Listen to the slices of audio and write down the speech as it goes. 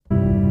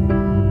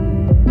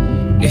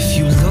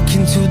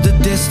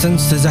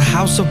distance, there's a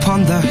house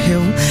upon the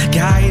hill,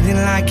 guiding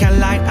like a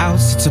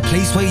lighthouse. It's a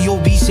place where you'll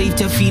be safe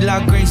to feel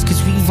our grace,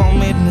 cause we've all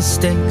made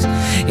mistakes.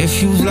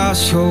 If you've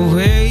lost your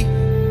way,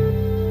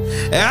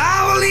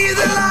 I will leave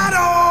the light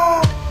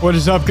on. What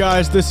is up,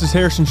 guys? This is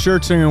Harrison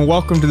Schertzing, and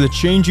welcome to the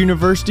Change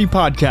University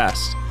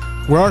podcast,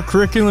 where our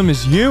curriculum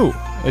is you.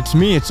 It's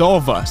me, it's all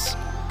of us.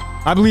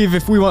 I believe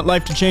if we want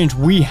life to change,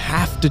 we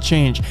have to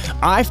change.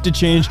 I have to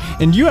change,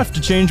 and you have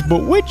to change,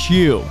 but which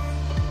you?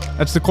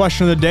 That's the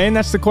question of the day, and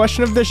that's the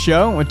question of this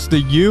show. It's the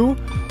you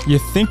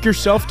think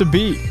yourself to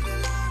be.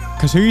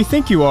 Because who you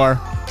think you are,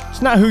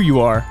 it's not who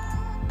you are.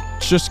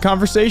 It's just a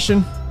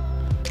conversation.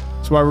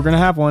 That's why we're going to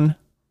have one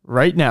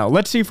right now.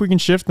 Let's see if we can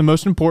shift the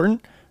most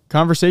important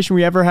conversation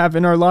we ever have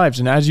in our lives.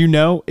 And as you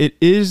know, it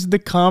is the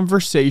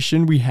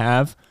conversation we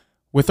have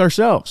with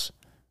ourselves.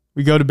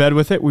 We go to bed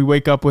with it, we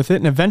wake up with it,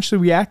 and eventually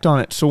we act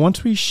on it. So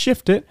once we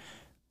shift it,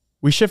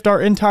 we shift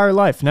our entire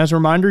life. And as a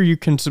reminder, you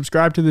can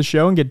subscribe to the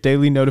show and get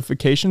daily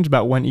notifications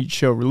about when each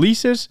show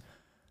releases.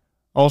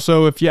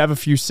 Also, if you have a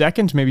few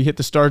seconds, maybe hit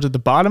the stars at the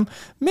bottom,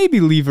 maybe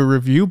leave a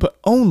review, but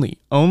only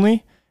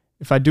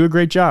if I do a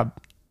great job.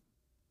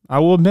 I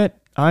will admit,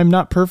 I'm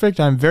not perfect.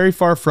 I'm very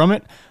far from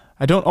it.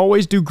 I don't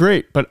always do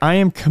great, but I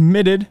am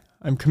committed.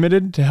 I'm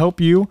committed to help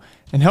you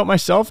and help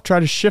myself try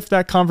to shift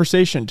that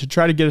conversation, to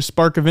try to get a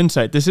spark of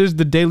insight. This is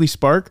the Daily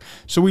Spark.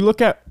 So we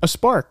look at a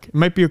spark. It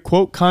might be a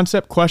quote,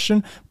 concept,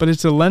 question, but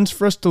it's a lens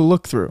for us to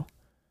look through.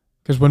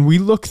 Because when we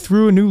look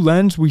through a new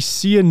lens, we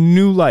see a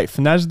new life.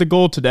 And that is the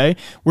goal today.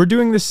 We're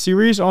doing this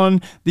series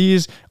on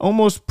these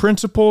almost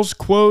principles,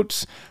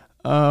 quotes,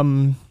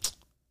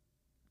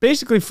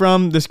 basically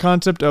from this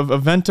concept of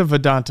Advaita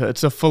Vedanta.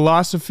 It's a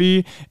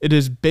philosophy. It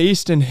is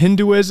based in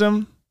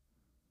Hinduism.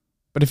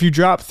 But if you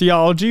drop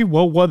theology,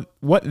 well,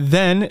 what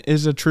then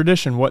is a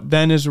tradition? What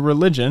then is a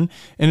religion?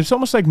 And it's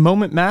almost like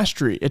moment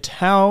mastery. It's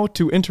how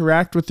to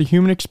interact with the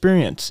human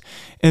experience.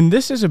 And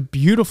this is a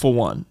beautiful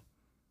one.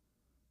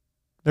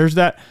 There's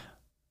that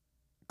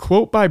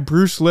quote by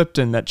Bruce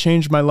Lipton that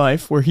changed my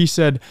life, where he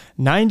said,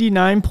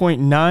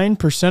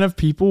 99.9% of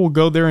people will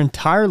go their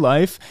entire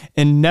life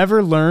and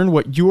never learn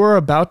what you are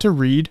about to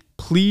read.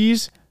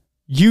 Please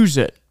use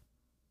it.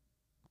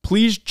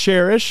 Please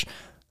cherish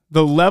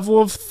the level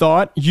of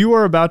thought you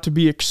are about to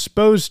be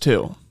exposed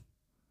to.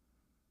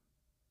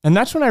 And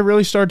that's when I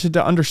really started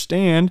to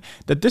understand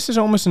that this is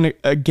almost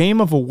a game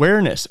of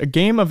awareness, a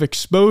game of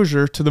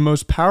exposure to the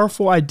most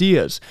powerful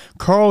ideas.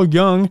 Carl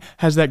Jung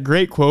has that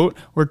great quote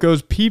where it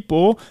goes,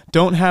 people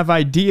don't have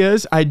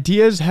ideas,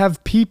 ideas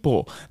have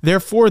people.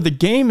 Therefore, the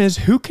game is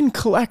who can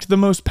collect the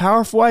most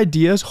powerful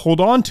ideas, hold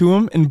on to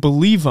them, and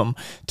believe them.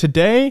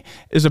 Today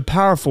is a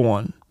powerful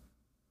one.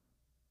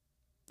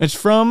 It's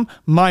from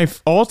my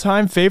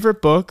all-time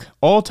favorite book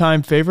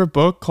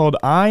called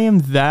I Am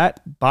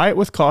That. Buy it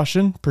with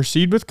caution,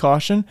 proceed with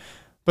caution.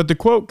 But the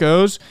quote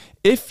goes,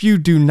 if you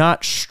do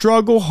not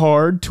struggle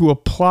hard to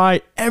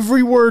apply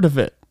every word of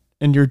it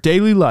in your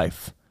daily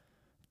life,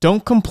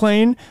 don't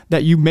complain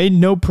that you made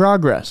no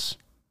progress.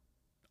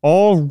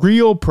 All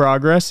real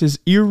progress is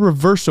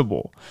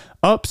irreversible.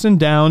 Ups and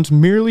downs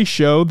merely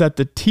show that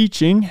the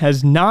teaching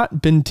has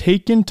not been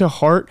taken to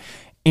heart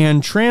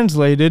and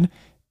translated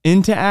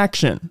into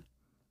action.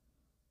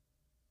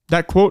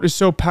 That quote is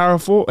so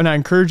powerful, and I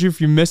encourage you,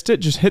 if you missed it,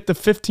 just hit the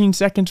 15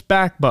 seconds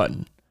back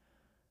button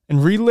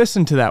and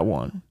re-listen to that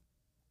one.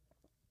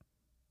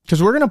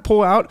 Because we're going to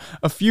pull out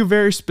a few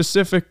very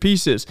specific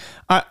pieces.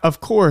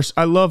 Of course,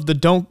 I love the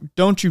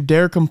don't you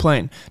dare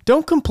complain.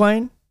 Don't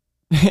complain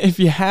if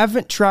you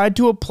haven't tried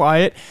to apply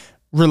it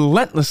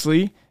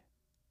relentlessly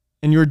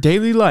in your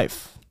daily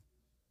life.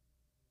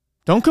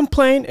 Don't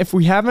complain if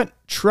we haven't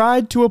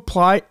tried to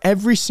apply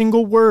every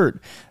single word.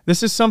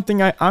 This is something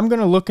I'm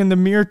going to look in the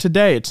mirror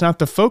today. It's not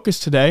the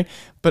focus today,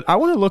 but I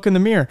want to look in the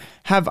mirror.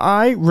 Have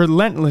I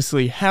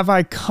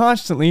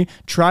constantly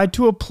tried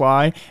to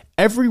apply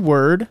every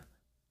word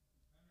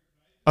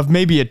of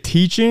maybe a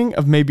teaching,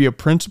 of maybe a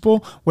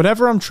principle,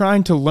 whatever I'm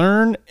trying to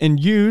learn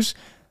and use?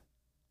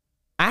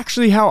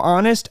 Actually, how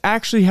honest,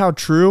 actually, how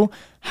true,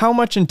 how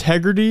much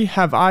integrity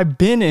have I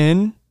been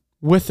in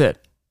with it?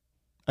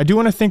 I do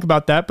want to think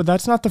about that, but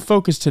that's not the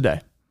focus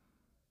today.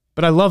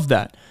 But I love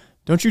that.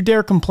 Don't you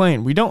dare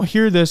complain. We don't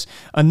hear this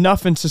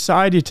enough in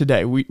society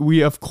today.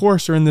 We of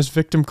course, are in this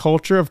victim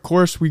culture. Of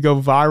course, we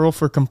go viral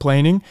for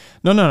complaining.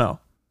 No.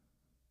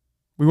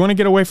 We want to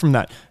get away from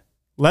that.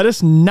 Let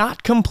us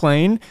not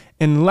complain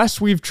unless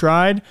we've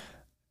tried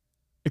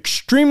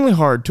extremely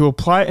hard to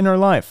apply it in our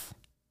life.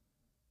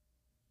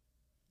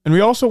 And we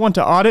also want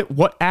to audit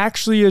what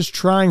actually is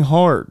trying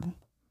hard.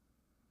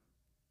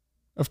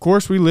 Of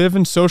course, we live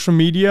in social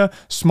media,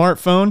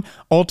 smartphone,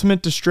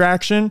 ultimate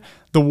distraction,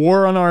 the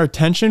war on our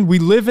attention. We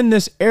live in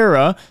this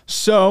era,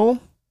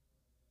 so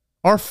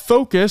our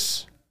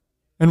focus,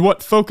 and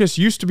what focus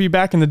used to be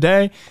back in the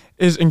day,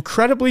 is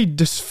incredibly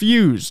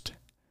diffused.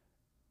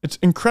 It's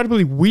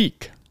incredibly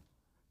weak.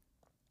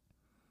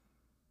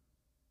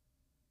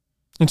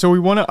 And so we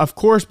want to, of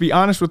course, be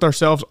honest with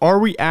ourselves. Are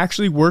we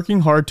actually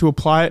working hard to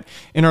apply it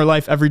in our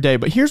life every day?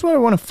 But here's what I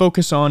want to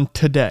focus on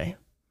today.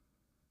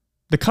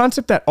 The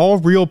concept that all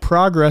real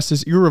progress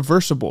is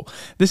irreversible.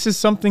 This is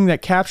something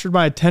that captured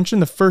my attention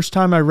the first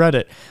time I read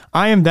it.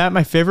 I Am That,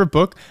 my favorite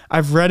book.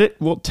 I've read it,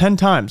 10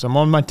 times. I'm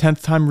on my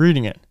 10th time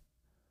reading it.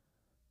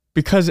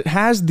 Because it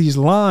has these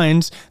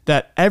lines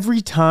that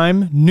every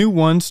time new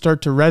ones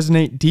start to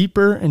resonate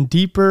deeper and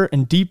deeper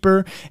and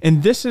deeper.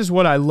 And this is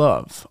what I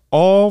love.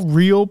 All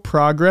real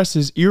progress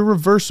is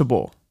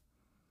irreversible.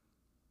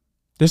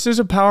 This is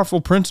a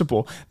powerful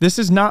principle. This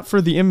is not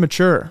for the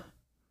immature.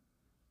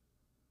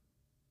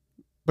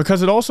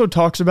 Because it also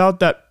talks about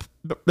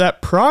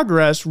that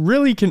progress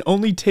really can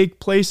only take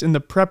place in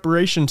the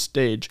preparation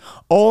stage.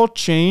 All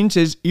change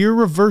is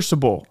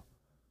irreversible.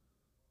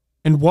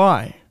 And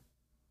why?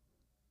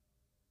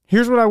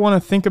 Here's what I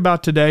want to think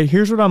about today.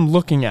 Here's what I'm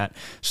looking at.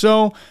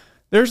 So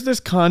there's this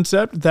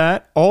concept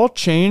that all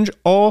change,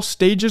 all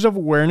stages of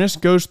awareness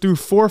goes through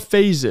 4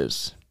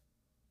 phases.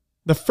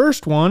 The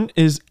first one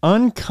is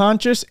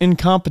unconscious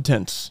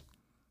incompetence.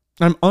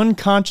 I'm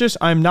unconscious.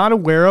 I'm not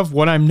aware of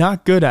what I'm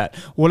not good at,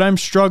 what I'm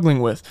struggling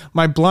with,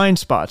 my blind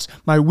spots,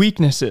 my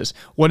weaknesses,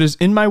 what is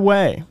in my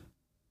way.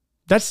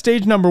 That's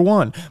stage number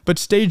 1. But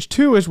stage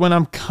 2 is when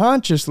I'm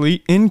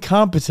consciously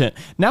incompetent.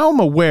 Now I'm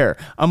aware.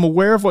 I'm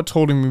aware of what's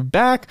holding me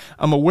back.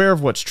 I'm aware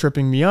of what's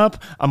tripping me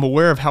up. I'm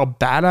aware of how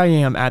bad I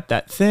am at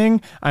that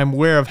thing. I'm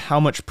aware of how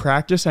much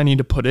practice I need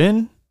to put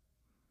in.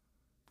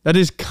 That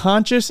is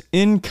conscious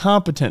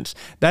incompetence.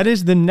 That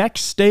is the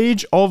next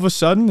stage. All of a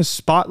sudden, the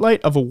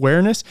spotlight of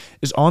awareness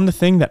is on the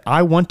thing that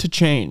I want to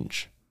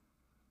change.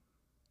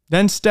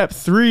 Then step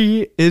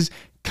 3 is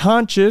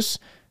conscious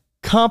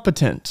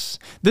competence.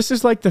 This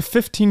is like the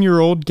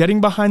 15-year-old getting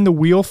behind the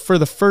wheel for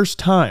the first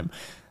time.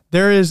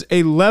 There is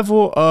a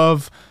level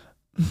of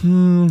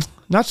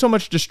not so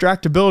much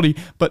distractibility,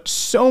 but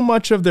so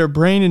much of their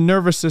brain and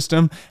nervous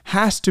system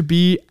has to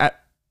be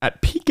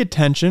at peak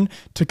attention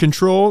to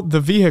control the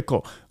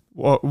vehicle.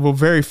 We're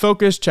very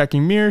focused,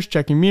 checking mirrors,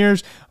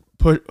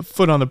 put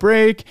foot on the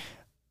brake.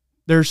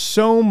 There's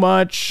so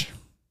much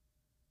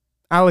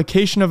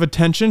allocation of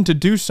attention to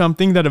do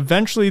something that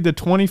eventually the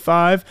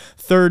 25,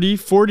 30,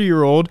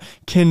 40-year-old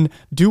can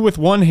do with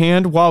one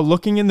hand while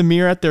looking in the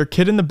mirror at their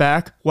kid in the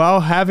back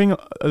while having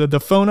the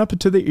phone up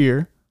to the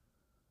ear.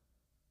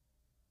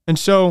 And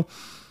so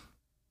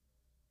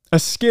a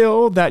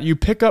skill that you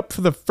pick up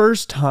for the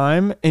first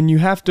time and you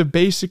have to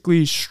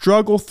basically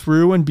struggle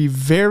through and be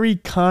very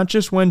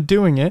conscious when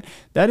doing it,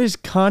 that is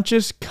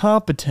conscious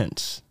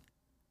competence.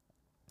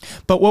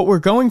 But what we're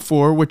going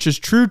for, which is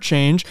true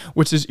change,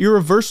 which is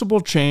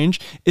irreversible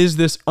change, is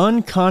this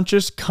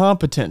unconscious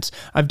competence.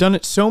 I've done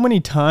it so many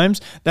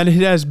times that it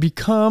has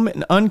become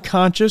an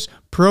unconscious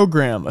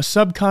program, a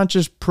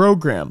subconscious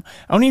program.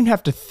 I don't even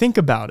have to think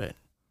about it.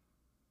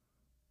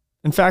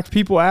 In fact,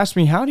 people ask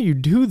me, how do you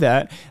do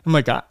that? I'm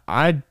like,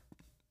 I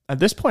at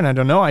this point, I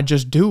don't know. I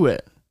just do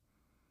it.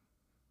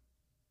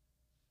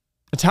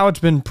 It's how it's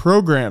been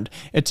programmed.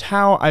 It's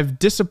how I've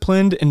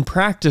disciplined and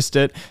practiced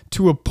it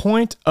to a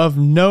point of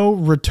no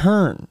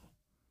return.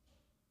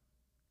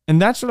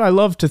 And that's what I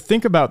love to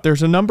think about.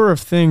 There's a number of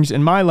things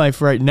in my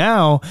life right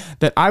now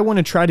that I want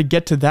to try to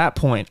get to that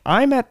point.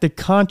 I'm at the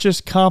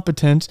conscious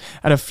competence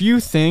at a few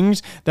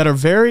things that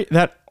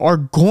are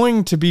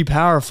going to be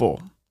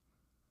powerful.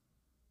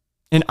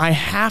 And I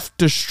have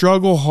to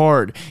struggle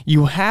hard.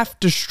 You have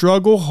to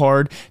struggle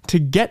hard to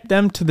get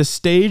them to the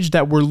stage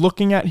that we're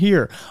looking at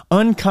here.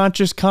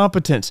 Unconscious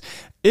competence.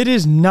 It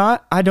is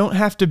not, I don't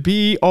have to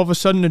be all of a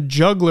sudden a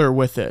juggler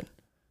with it.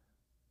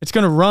 It's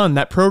going to run.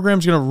 That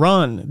program's going to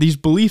run. These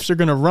beliefs are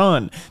going to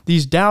run.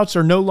 These doubts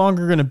are no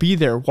longer going to be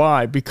there.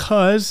 Why?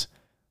 Because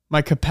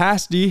my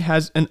capacity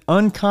has an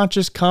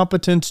unconscious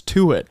competence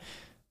to it.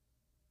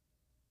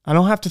 I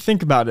don't have to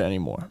think about it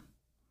anymore.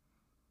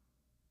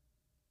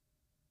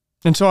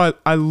 And so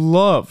I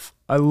love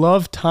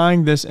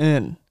tying this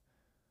in.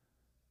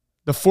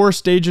 The 4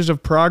 stages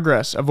of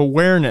progress, of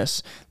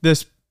awareness,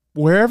 this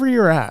wherever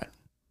you're at.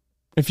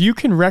 If you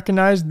can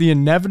recognize the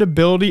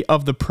inevitability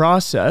of the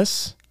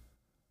process,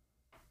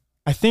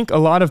 I think a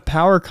lot of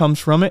power comes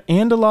from it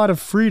and a lot of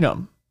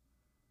freedom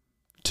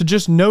to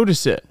just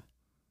notice it,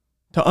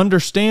 to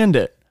understand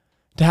it,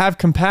 to have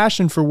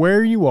compassion for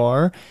where you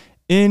are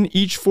in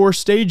each 4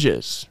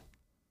 stages.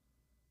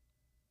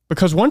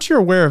 Because once you're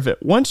aware of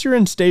it, once you're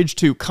in stage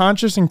 2,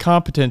 conscious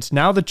incompetence,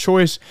 now the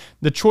choice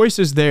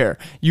is there.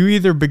 You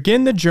either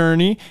begin the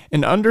journey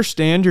and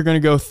understand you're going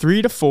to go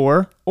 3 to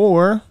 4,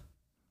 or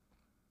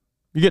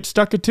you get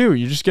stuck at 2.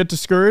 You just get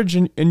discouraged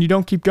and you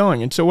don't keep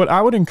going. And so what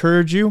I would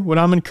encourage you, what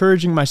I'm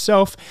encouraging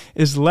myself,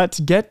 is let's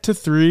get to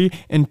 3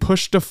 and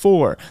push to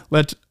 4.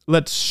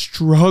 Let's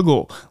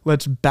struggle.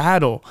 Let's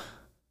battle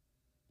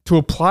to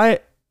apply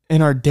it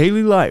in our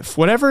daily life,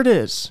 whatever it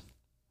is.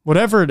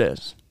 Whatever it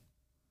is.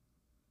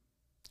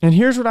 And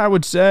here's what I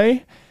would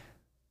say.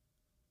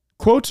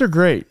 Quotes are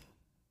great,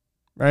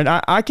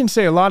 right? I can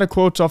say a lot of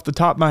quotes off the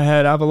top of my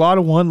head. I have a lot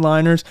of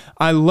one-liners.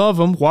 I love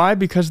them. Why?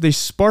 Because they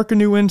spark a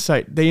new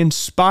insight. They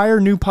inspire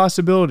new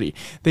possibility.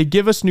 They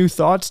give us new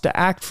thoughts to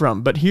act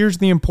from. But here's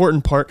the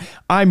important part.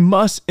 I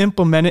must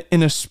implement it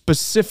in a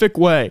specific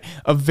way,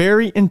 a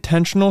very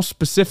intentional,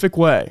 specific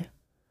way.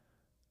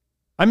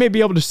 I may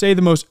be able to say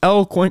the most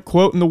eloquent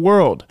quote in the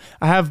world.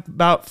 I have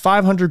about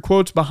 500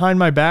 quotes behind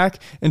my back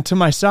and to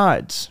my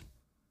sides.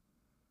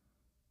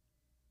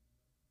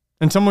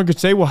 And someone could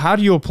say, well, how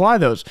do you apply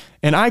those?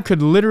 And I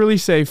could literally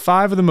say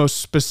 5 of the most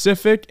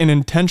specific and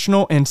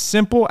intentional and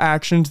simple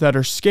actions that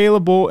are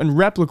scalable and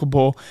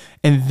replicable.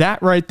 And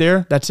that right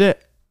there, that's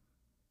it.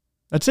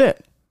 That's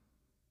it.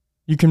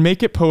 You can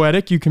make it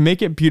poetic, you can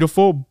make it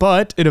beautiful,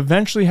 but it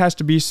eventually has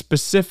to be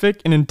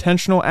specific and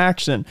intentional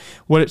action.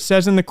 What it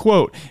says in the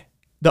quote,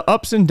 the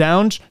ups and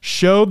downs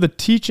show the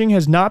teaching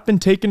has not been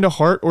taken to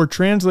heart or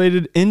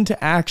translated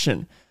into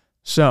action.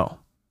 So,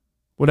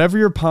 whatever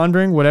you're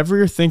pondering, whatever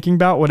you're thinking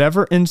about,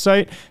 whatever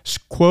insight,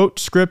 quote,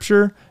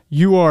 scripture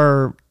you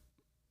are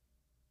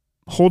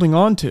holding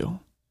on to,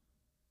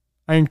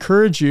 I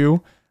encourage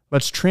you,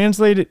 let's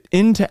translate it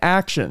into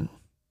action.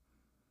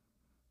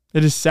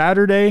 It is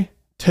Saturday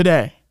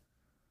today.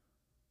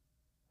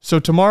 So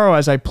tomorrow,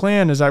 as I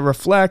plan, as I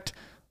reflect,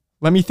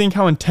 let me think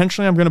how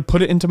intentionally I'm going to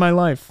put it into my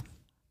life.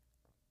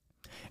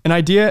 An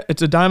idea,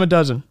 it's a dime a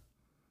dozen.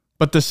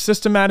 But the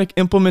systematic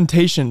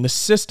implementation of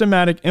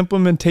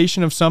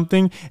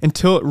something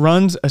until it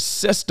runs a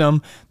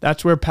system,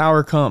 that's where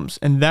power comes.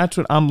 And that's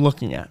what I'm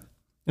looking at.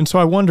 And so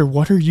I wonder,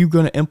 what are you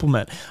going to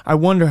implement? I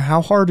wonder,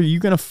 how hard are you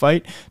going to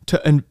fight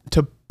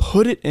to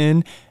put it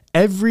in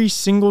every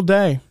single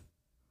day?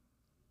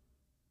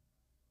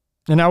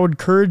 And I would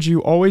encourage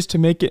you always to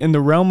make it in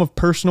the realm of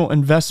personal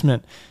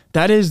investment.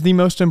 That is the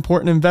most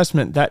important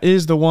investment. That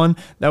is the one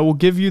that will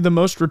give you the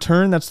most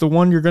return. That's the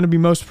one you're going to be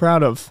most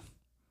proud of.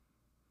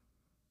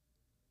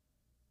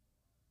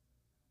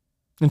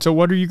 And so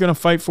what are you going to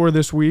fight for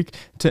this week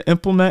to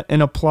implement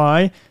and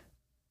apply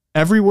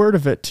every word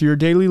of it to your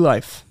daily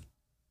life?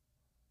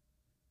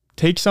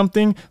 Take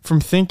something from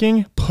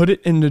thinking, put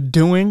it into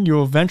doing.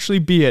 You'll eventually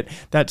be at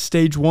that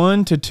stage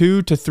 1 to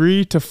 2 to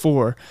 3 to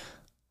 4.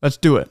 Let's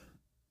do it.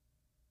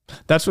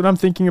 That's what I'm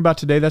thinking about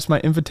today. That's my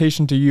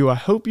invitation to you. I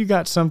hope you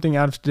got something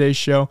out of today's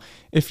show.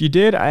 If you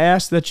did, I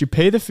ask that you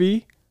pay the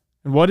fee.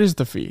 And what is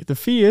the fee? The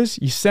fee is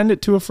you send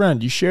it to a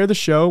friend. You share the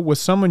show with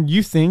someone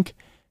you think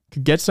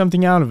could get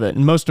something out of it.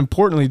 And most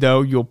importantly,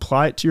 though, you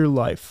apply it to your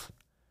life.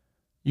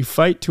 You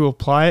fight to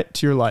apply it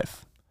to your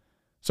life.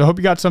 So I hope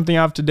you got something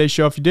out of today's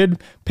show. If you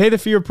did, pay the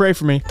fee or pray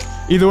for me.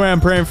 Either way, I'm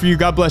praying for you.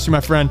 God bless you,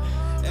 my friend.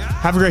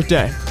 Have a great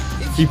day.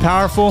 Be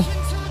powerful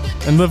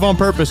and live on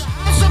purpose.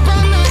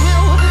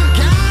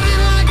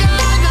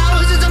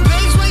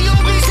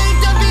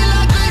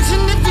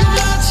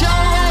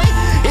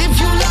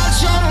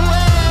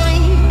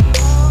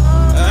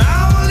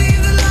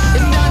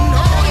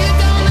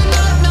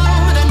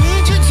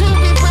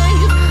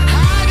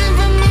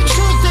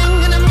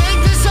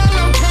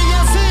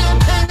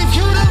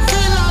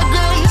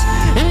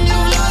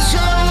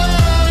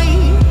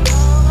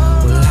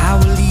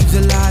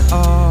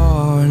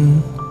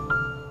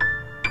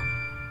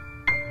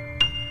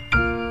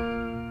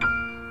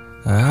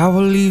 I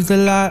will leave the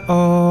light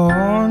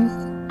on,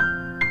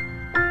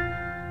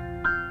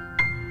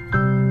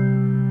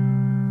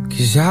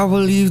 'cause I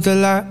will leave the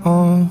light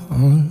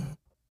on.